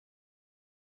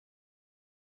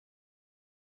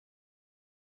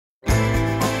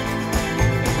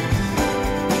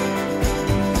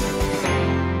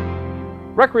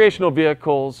Recreational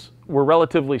vehicles were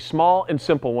relatively small and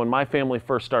simple when my family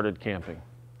first started camping.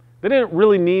 They didn't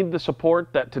really need the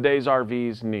support that today's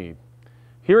RVs need.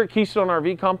 Here at Keystone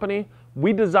RV Company,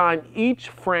 we design each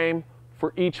frame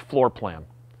for each floor plan.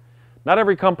 Not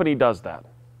every company does that,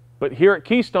 but here at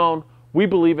Keystone, we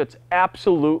believe it's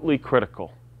absolutely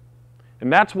critical.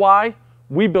 And that's why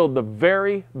we build the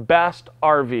very best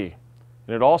RV.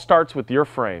 And it all starts with your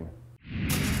frame.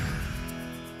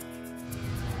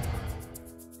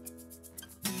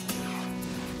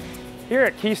 Here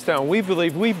at Keystone, we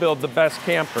believe we build the best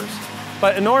campers.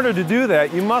 But in order to do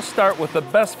that, you must start with the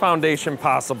best foundation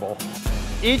possible.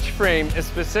 Each frame is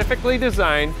specifically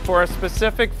designed for a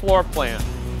specific floor plan.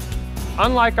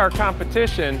 Unlike our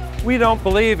competition, we don't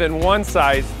believe in one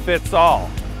size fits all.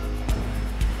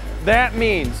 That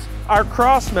means our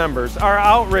cross members, our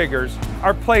outriggers,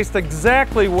 are placed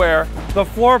exactly where the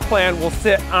floor plan will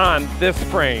sit on this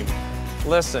frame.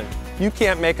 Listen, you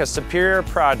can't make a superior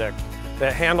product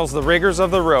that handles the rigors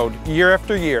of the road year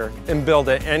after year and build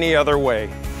it any other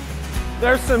way.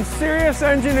 There's some serious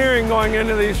engineering going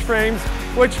into these frames,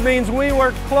 which means we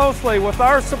work closely with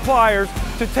our suppliers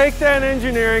to take that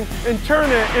engineering and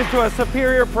turn it into a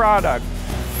superior product.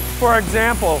 For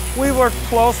example, we work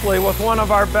closely with one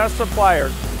of our best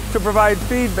suppliers to provide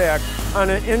feedback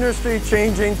on an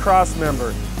industry-changing cross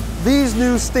member. These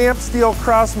new stamped steel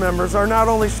cross members are not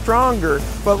only stronger,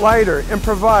 but lighter and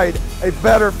provide a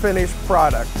better finished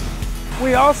product.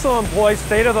 We also employ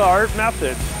state-of-the-art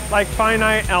methods like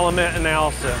finite element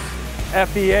analysis,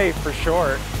 FEA for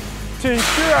short. To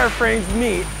ensure our frames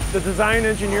meet the design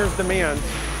engineer's demands,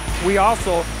 we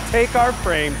also take our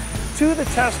frames to the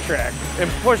test track and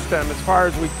push them as far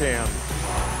as we can.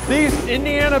 These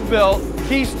Indiana-built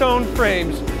Keystone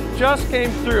frames just came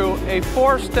through a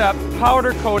 4-step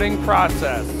powder coating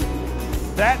process.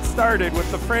 That started with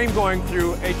the frame going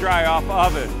through a dry-off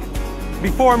oven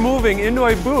before moving into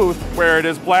a booth where it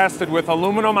is blasted with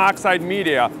aluminum oxide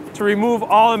media to remove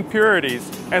all impurities,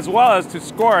 as well as to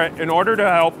score it in order to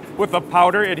help with the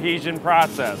powder adhesion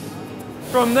process.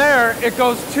 From there, it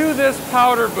goes to this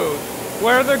powder booth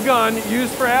where the gun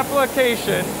used for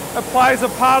application applies a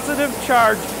positive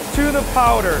charge to the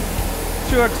powder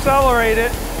to accelerate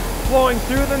it flowing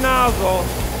through the nozzle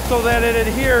so that it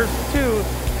adheres to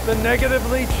the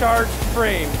negatively charged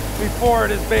frame before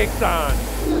it is baked on.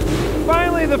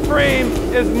 Finally, the frame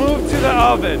is moved to the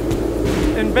oven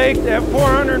and baked at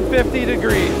 450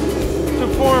 degrees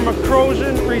to form a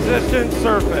corrosion-resistant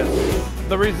surface.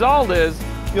 The result is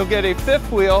you'll get a fifth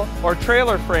wheel or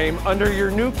trailer frame under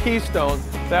your new Keystone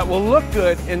that will look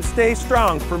good and stay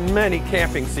strong for many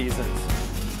camping seasons.